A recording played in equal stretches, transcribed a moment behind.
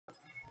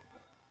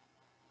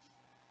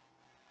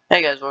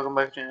Hi guys, welcome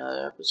back to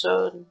another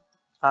episode.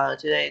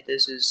 Today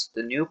this is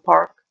the new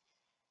park.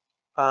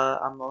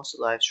 I'm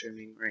also live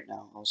streaming right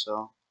now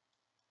also.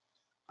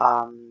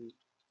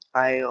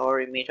 I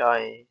already made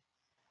a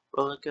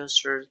roller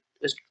coaster.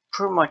 It's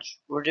pretty much,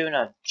 we're doing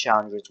a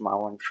challenge with my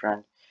one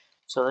friend.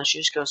 So let's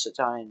just go sit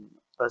down and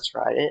let's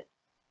ride it.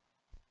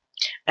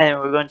 And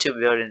we're going to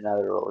build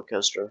another roller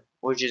coaster,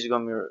 which is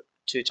going to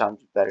be 2 times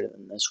better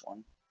than this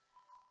one.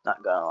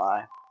 Not gonna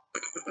lie.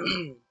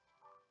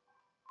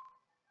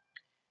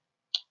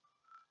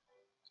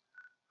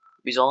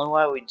 Because only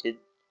why we did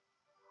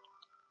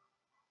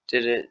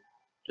it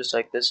just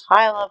like this.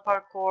 Hi, I love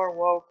parkour.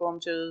 Welcome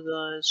to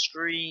the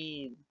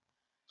stream.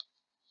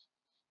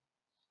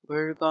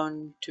 We're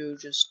going to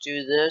just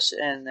do this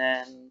and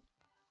then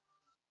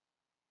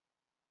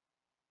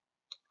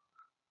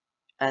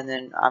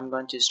I'm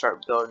going to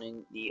start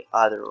building the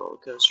other roller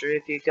coaster.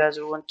 If you guys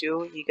want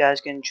to, you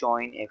guys can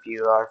join if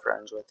you are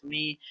friends with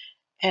me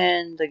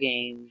and the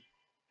game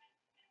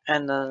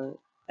and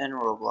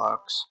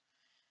Roblox.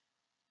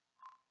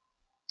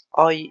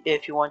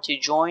 If you want to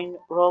join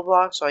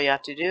Roblox, all you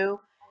have to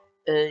do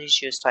is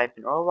just type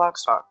in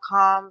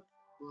roblox.com,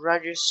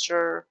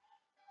 register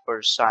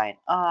or sign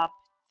up,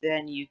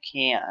 then you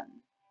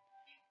can.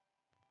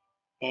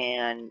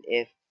 And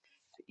if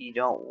you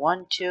don't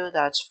want to,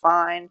 that's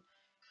fine.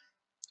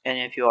 And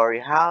if you already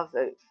have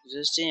an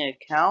existing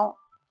account,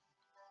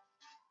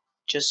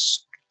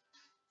 just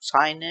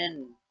sign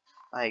in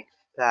like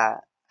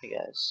that, I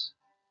guess.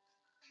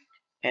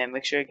 And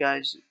make sure you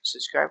guys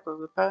subscribe for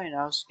the bell, and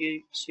I'll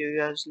see you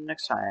guys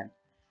next time.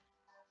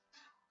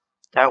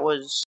 That was